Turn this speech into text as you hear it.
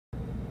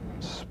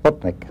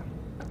Sputnik.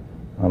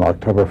 On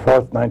October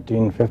 4th,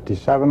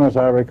 1957, as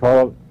I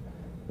recall it,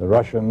 the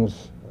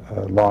Russians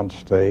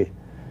launched a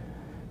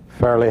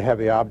fairly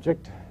heavy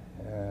object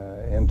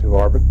into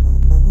orbit.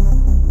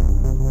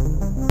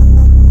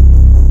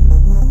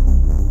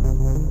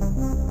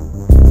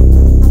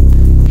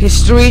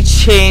 History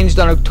changed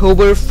on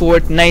October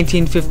 4th,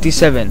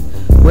 1957,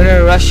 when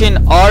a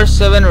Russian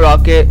R-7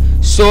 rocket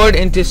soared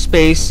into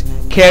space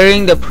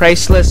carrying the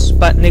priceless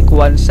Sputnik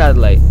 1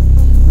 satellite.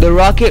 The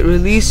rocket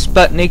released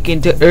Sputnik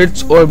into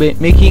Earth's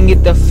orbit, making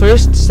it the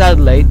first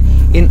satellite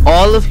in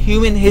all of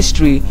human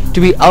history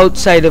to be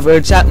outside of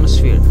Earth's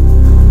atmosphere.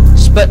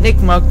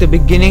 Sputnik marked the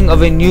beginning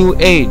of a new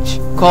age,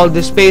 called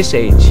the Space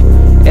Age,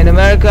 and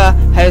America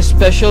had a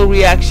special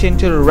reaction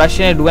to the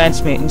Russian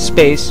advancement in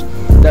space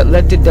that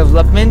led to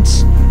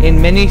developments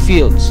in many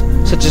fields,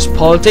 such as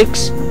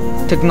politics,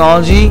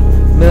 technology,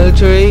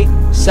 military,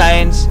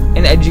 science,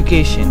 and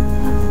education.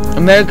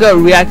 America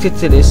reacted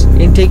to this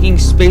in taking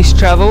space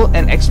travel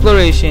and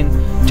exploration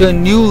to a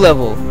new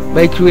level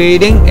by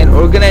creating an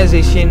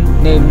organization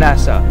named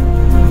NASA.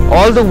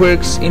 All the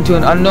works into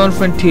an unknown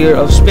frontier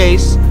of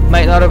space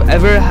might not have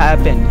ever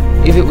happened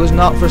if it was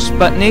not for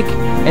Sputnik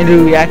and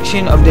the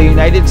reaction of the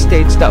United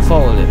States that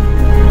followed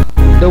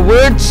it. The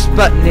word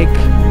Sputnik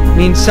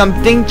means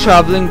something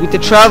traveling with a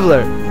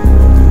traveler.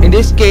 In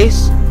this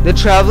case, the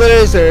traveler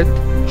is Earth,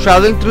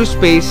 traveling through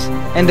space,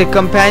 and the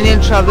companion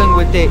traveling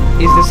with it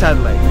is the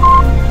satellite.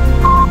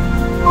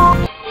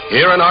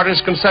 Here an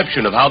artist's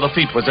conception of how the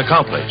feat was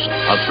accomplished.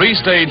 A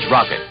three-stage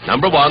rocket.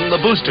 Number one, the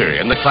booster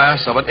in the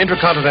class of an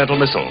intercontinental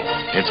missile.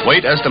 Its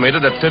weight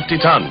estimated at 50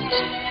 tons.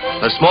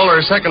 The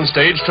smaller second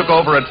stage took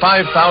over at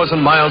 5,000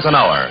 miles an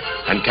hour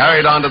and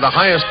carried on to the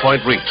highest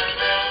point reached.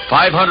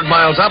 500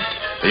 miles up,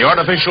 the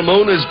artificial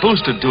moon is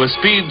boosted to a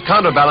speed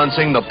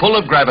counterbalancing the pull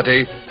of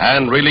gravity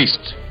and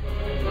released.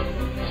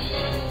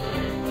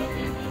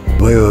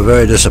 We were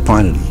very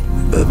disappointed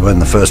when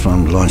the first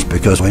one was launched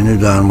because we knew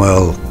darn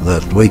well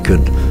that we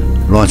could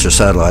launch a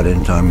satellite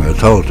anytime we were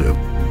told to.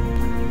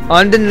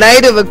 On the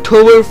night of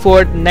October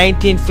 4th,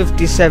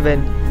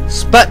 1957,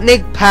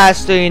 Sputnik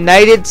passed the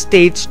United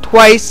States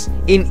twice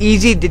in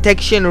easy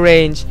detection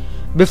range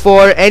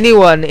before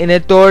anyone in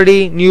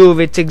authority knew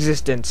of its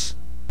existence.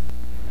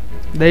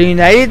 The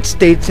United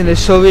States and the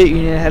Soviet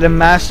Union had a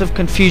massive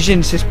confusion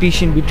and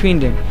suspicion between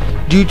them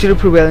due to the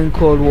prevailing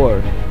Cold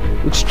War,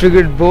 which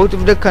triggered both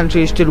of the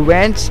countries to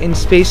advance in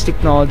space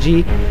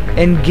technology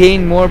and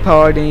gain more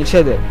power than each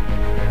other.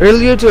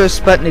 Earlier to a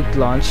Sputnik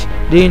launch,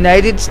 the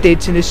United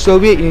States and the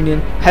Soviet Union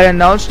had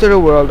announced to the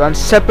world on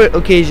separate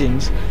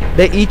occasions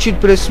that each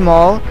would put a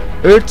small,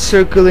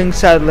 Earth-circling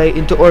satellite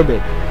into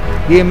orbit.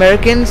 The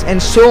Americans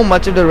and so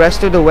much of the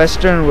rest of the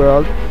Western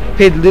world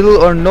paid little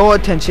or no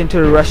attention to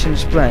the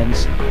Russians'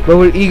 plans, but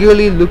were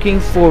eagerly looking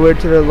forward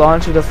to the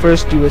launch of the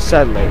first US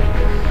satellite.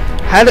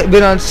 Had it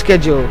been on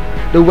schedule,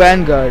 the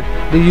Vanguard,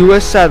 the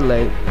US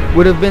satellite,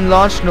 would have been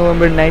launched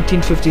November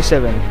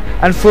 1957.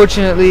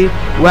 Unfortunately,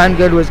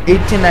 Vanguard was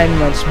 8 to 9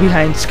 months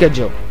behind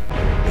schedule.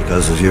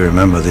 Because as you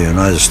remember, the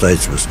United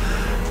States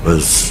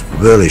was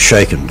really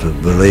shaken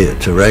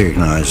to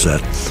recognize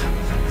that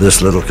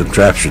this little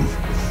contraption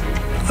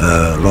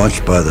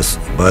launched by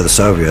the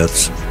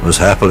Soviets was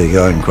happily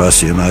going across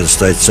the United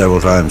States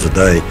several times a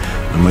day,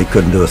 and we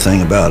couldn't do a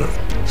thing about it.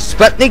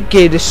 Sputnik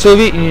gave the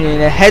Soviet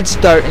Union a head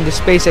start into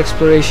space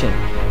exploration,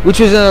 which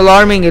was an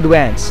alarming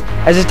advance.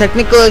 As a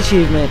technical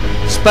achievement,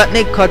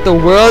 Sputnik caught the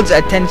world's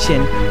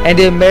attention and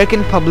the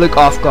American public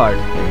off guard.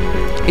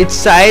 Its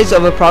size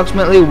of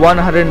approximately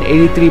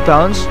 183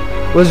 pounds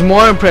was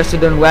more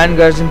impressive than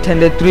Vanguard's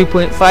intended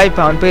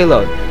 3.5-pound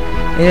payload.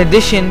 In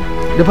addition,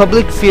 the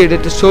public feared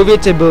that the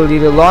Soviets' ability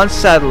to launch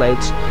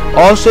satellites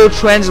also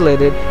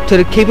translated to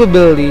the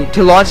capability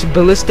to launch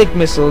ballistic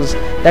missiles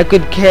that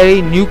could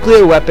carry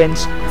nuclear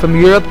weapons from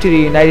Europe to the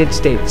United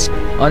States.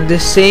 On the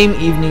same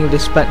evening of the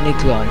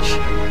Sputnik launch,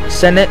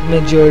 Senate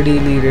Majority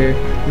Leader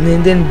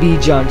Lyndon B.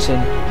 Johnson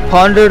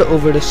pondered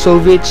over the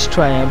Soviets'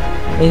 triumph,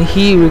 and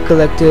he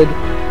recollected,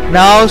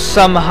 "Now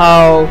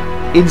somehow,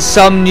 in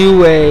some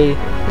new way,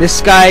 the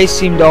sky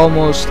seemed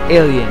almost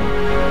alien.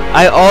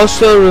 I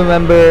also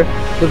remember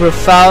the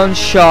profound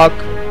shock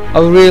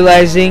of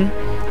realizing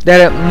that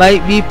it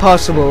might be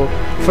possible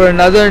for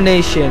another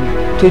nation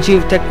to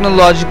achieve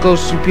technological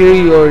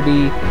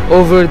superiority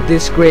over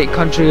this great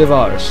country of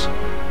ours."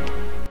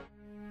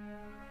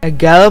 A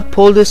Gallup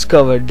poll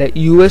discovered that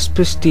US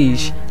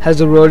prestige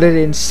has eroded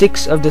in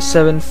 6 of the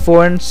 7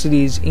 foreign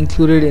cities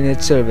included in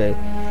its survey,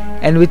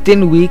 and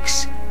within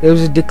weeks there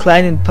was a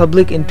decline in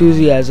public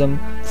enthusiasm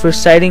for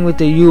siding with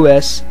the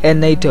US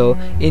and NATO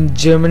in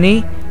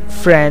Germany,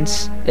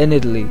 France, and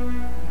Italy.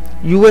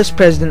 US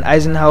President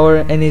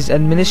Eisenhower and his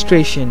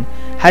administration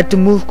had to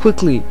move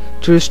quickly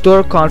to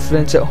restore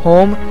confidence at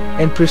home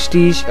and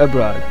prestige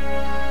abroad.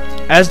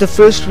 As the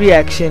first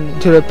reaction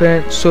to the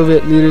apparent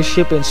Soviet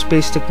leadership in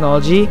space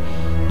technology,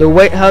 the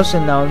White House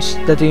announced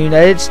that the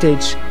United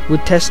States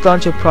would test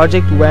launch a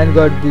Project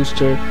Vanguard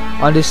booster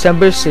on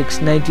December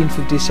 6,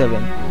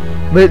 1957,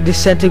 but it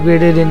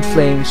disintegrated in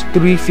flames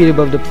 3 feet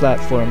above the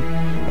platform,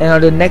 and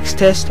on the next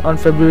test on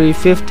February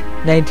 5th,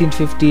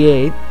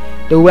 1958,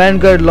 the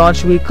Vanguard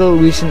launch vehicle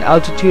reached an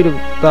altitude of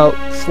about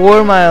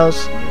 4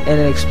 miles and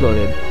then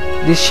exploded.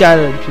 This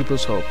shattered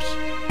people's hopes.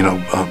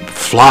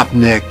 Flop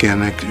Nick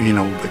and,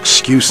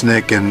 excuse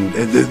Nick, and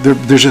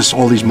there's just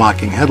all these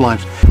mocking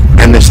headlines,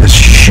 and there's this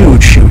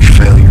huge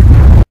failure.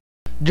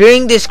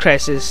 During this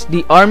crisis,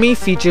 the Army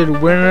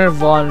featured Werner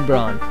von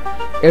Braun,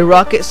 a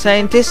rocket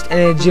scientist and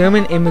a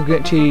German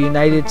immigrant to the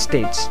United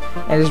States,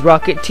 and his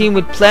rocket team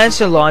with plans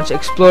to launch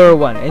Explorer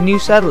 1, a new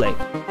satellite.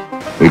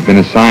 We've been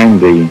assigned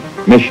the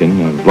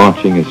mission of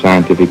launching a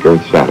scientific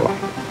Earth satellite.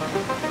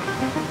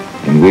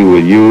 And we will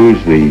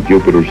use the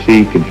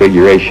Jupiter-C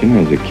configuration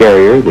as a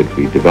carrier that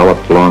we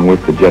developed along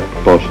with the Jet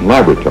Propulsion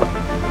Laboratory.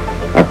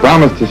 I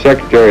promised the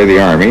Secretary of the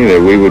Army that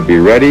we would be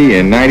ready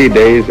in 90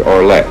 days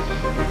or less.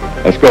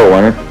 Let's go,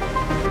 Werner.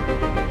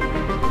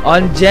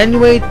 On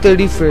January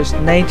 31st,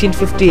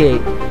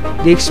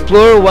 1958, the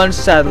Explorer 1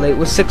 satellite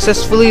was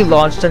successfully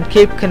launched on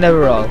Cape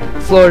Canaveral,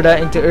 Florida,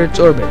 into Earth's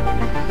orbit.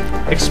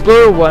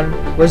 Explorer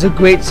 1 was a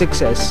great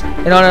success,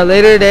 and on a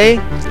later day,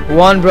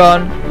 von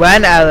Braun,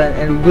 Van Allen,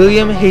 and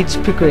William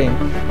H. Pickering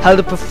held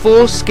up a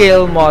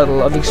full-scale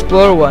model of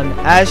Explorer 1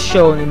 as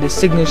shown in the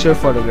signature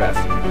photograph.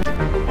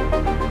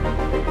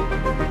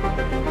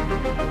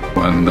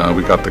 When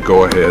we got the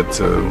go-ahead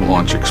to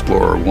launch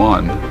Explorer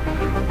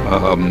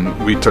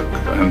 1, we took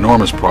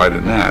enormous pride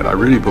in that. I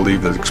really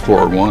believe that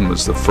Explorer 1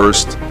 was the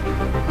first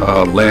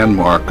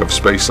landmark of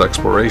space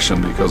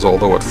exploration, because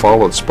although it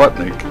followed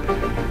Sputnik,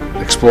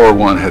 Explorer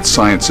 1 had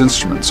science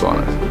instruments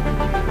on it.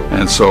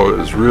 And so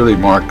it really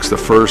marks the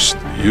first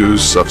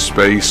use of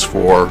space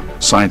for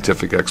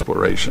scientific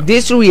exploration.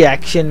 This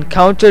reaction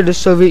countered the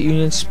Soviet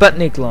Union's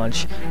Sputnik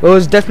launch, but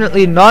was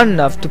definitely not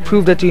enough to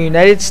prove that the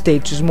United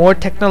States was more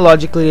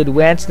technologically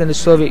advanced than the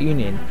Soviet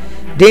Union.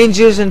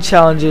 Dangers and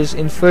challenges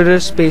in further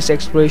space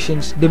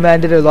explorations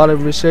demanded a lot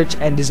of research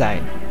and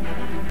design.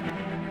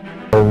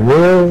 There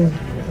were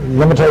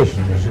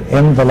limitations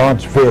in the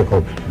launch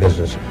vehicle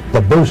business,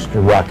 the booster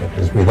rocket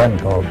as we then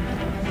called it.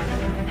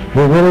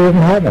 We really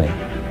didn't have any.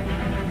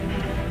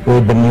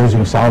 We'd been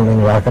using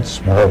sounding rockets,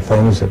 small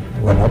things that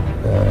went up,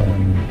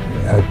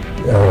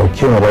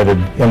 accumulated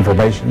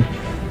information,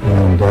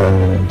 and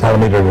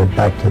telemetered it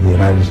back to the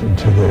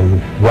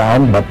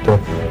ground, but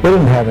we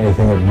didn't have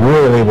anything that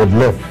really would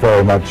lift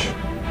very much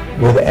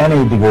with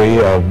any degree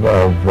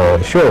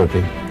of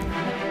surety.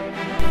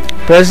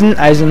 President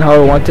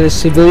Eisenhower wanted a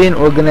civilian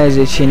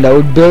organization that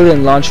would build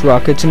and launch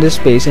rockets into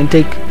space and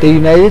take the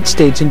United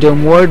States into a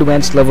more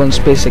advanced level in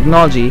space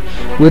technology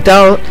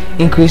without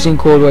increasing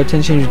Cold War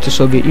tensions with the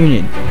Soviet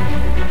Union.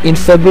 In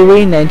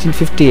February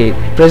 1958,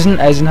 President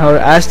Eisenhower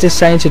asked his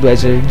science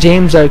advisor,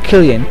 James R.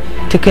 Killian,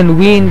 to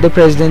convene the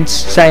President's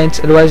Science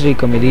Advisory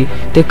Committee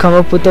to come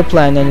up with a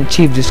plan and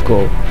achieve this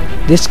goal.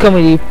 This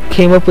committee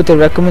came up with a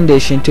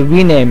recommendation to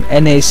rename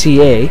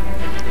NACA,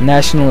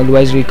 National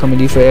Advisory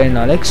Committee for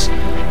Aeronautics,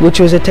 which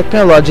was a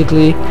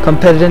technologically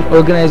competent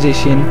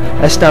organization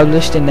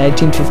established in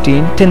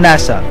 1915, to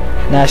NASA,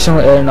 National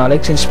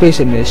Aeronautics and Space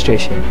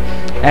Administration,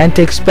 and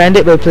to expand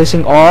it by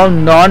placing all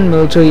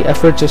non-military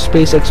efforts of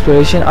space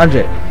exploration under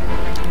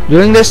it.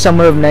 During the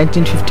summer of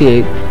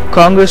 1958,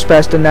 Congress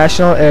passed the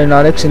National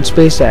Aeronautics and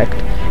Space Act,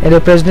 and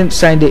the President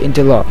signed it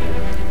into law.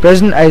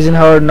 President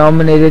Eisenhower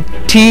nominated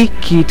T.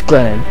 Keith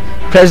Glennon,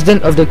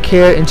 President of the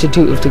Kerr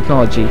Institute of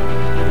Technology,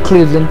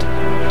 Cleveland,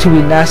 to be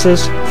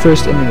NASA's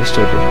first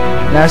administrator.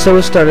 NASA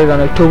was started on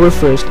October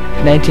 1st,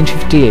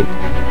 1958,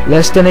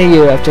 less than a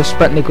year after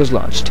Sputnik was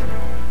launched.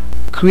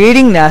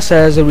 Creating NASA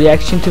as a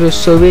reaction to the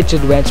Soviets'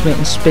 advancement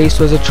in space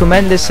was a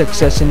tremendous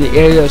success in the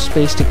area of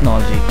space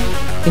technology.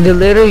 In the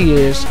later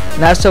years,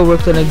 NASA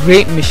worked on a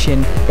great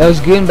mission that was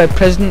given by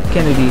President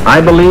Kennedy. I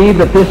believe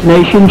that this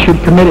nation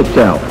should commit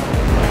itself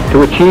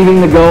to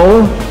achieving the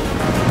goal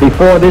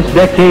before this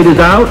decade is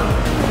out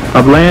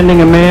of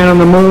landing a man on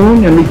the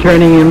moon and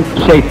returning him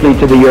safely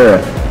to the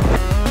Earth.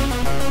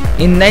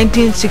 In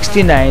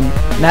 1969,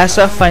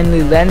 NASA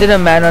finally landed a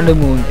man on the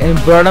moon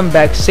and brought him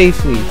back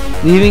safely,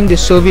 leaving the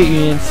Soviet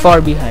Union far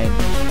behind.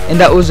 And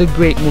that was a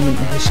great moment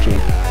in history.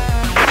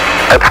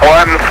 It's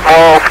one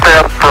small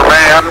step for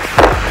man,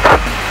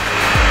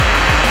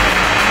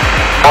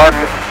 one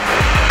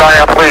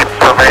giant leap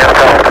for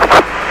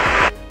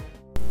mankind.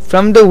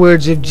 From the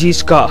words of G.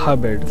 Scott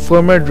Hubbard,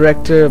 former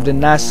director of the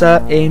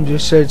NASA Ames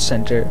Research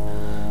Center,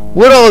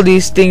 would all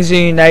these things in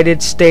the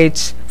United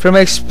States, from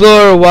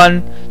Explorer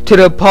 1 to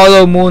the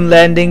Apollo moon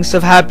landings,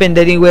 have happened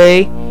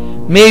anyway?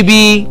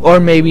 Maybe or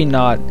maybe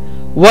not.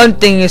 One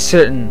thing is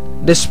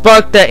certain, the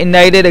spark that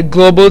ignited a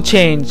global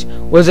change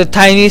was a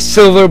tiny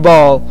silver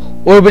ball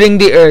orbiting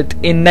the Earth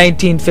in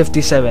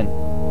 1957.